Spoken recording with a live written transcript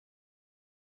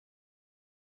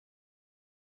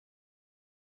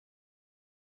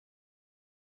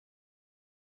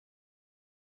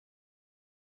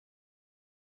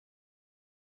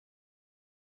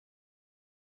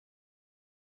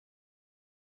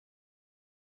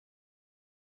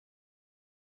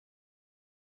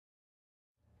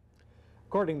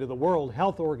According to the World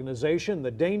Health Organization,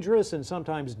 the dangerous and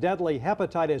sometimes deadly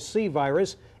hepatitis C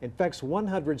virus infects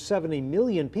 170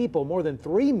 million people, more than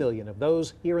 3 million of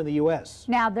those here in the U.S.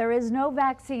 Now, there is no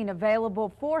vaccine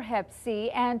available for hep C,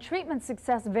 and treatment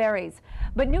success varies.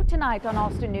 But new tonight on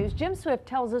Austin News, Jim Swift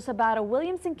tells us about a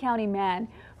Williamson County man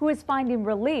who is finding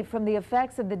relief from the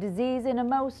effects of the disease in a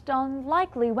most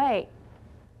unlikely way.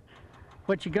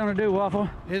 What you gonna do, Waffle?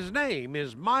 His name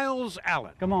is Miles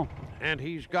Allen. Come on. And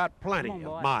he's got plenty Come on,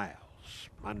 of boy. miles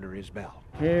under his belt.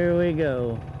 Here we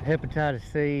go. Hepatitis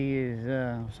C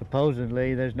is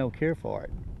supposedly there's no cure for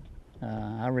it.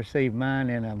 I received mine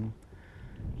in a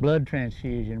blood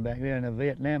transfusion back there in the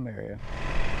Vietnam area.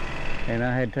 And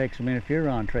I had to take some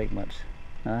interferon treatments.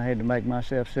 I had to make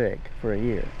myself sick for a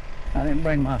year. I didn't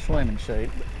bring my swimming suit,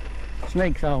 but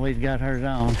Sneak's always got hers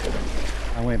on.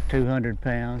 I went 200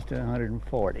 pounds to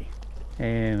 140.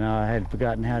 And I had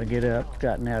forgotten how to get up,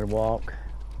 forgotten how to walk.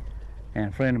 And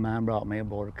a friend of mine brought me a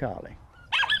border collie.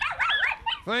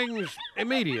 Things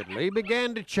immediately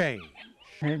began to change.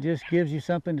 And it just gives you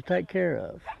something to take care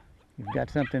of. You've got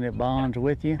something that bonds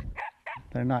with you.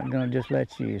 They're not going to just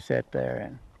let you sit there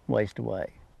and waste away.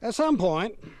 At some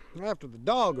point, after the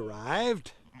dog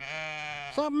arrived,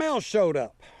 something else showed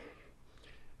up.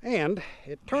 And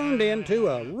it turned into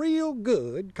a real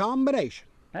good combination.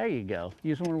 There you go.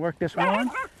 You just want to work this one?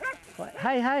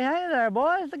 Hey there,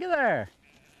 boys. Look at there.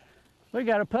 We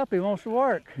got a puppy who wants to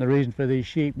work. The reason for these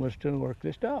sheep was to work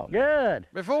this dog. Good.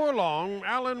 Before long,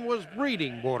 Allen was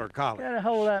breeding border collies. Got to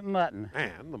hold that mutton.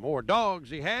 And the more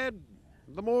dogs he had,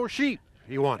 the more sheep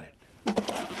he wanted.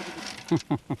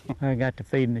 I got to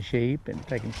feeding the sheep and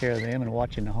taking care of them and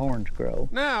watching the horns grow.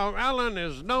 Now, Allen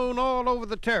is known all over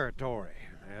the territory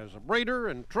as a breeder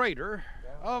and trader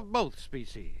of both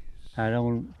species. I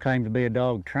don't claim to be a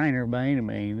dog trainer by any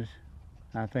means.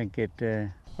 I think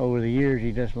that over the years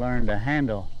you just learn to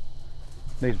handle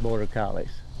these border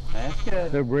collies. That's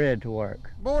good. They're bred to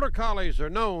work. Border collies are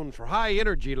known for high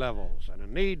energy levels and a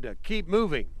need to keep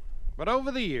moving. But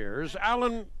over the years,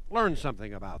 Allen learned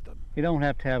something about them. You don't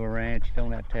have to have a ranch, you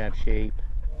don't have to have sheep.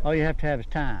 All you have to have is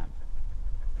time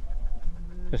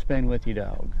to spend with your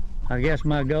dog. I guess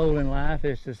my goal in life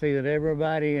is to see that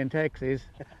everybody in Texas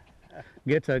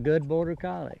gets a good border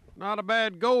collie. Not a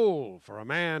bad goal for a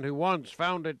man who once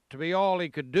found it to be all he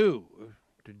could do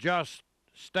to just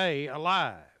stay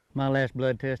alive. My last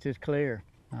blood test is clear.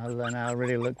 And I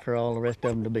really look for all the rest of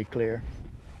them to be clear.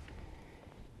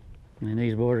 And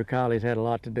these border collies had a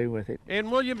lot to do with it. In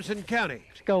Williamson County.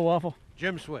 Let's go, Waffle.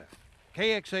 Jim Swift,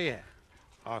 KXAN,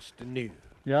 Austin News.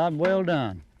 Job well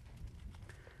done.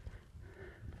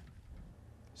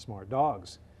 Smart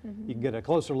dogs. You can get a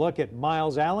closer look at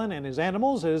Miles Allen and his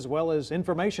animals, as well as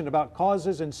information about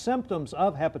causes and symptoms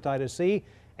of hepatitis C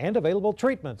and available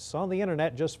treatments on the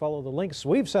internet. Just follow the links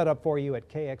we've set up for you at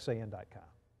KXAN.com.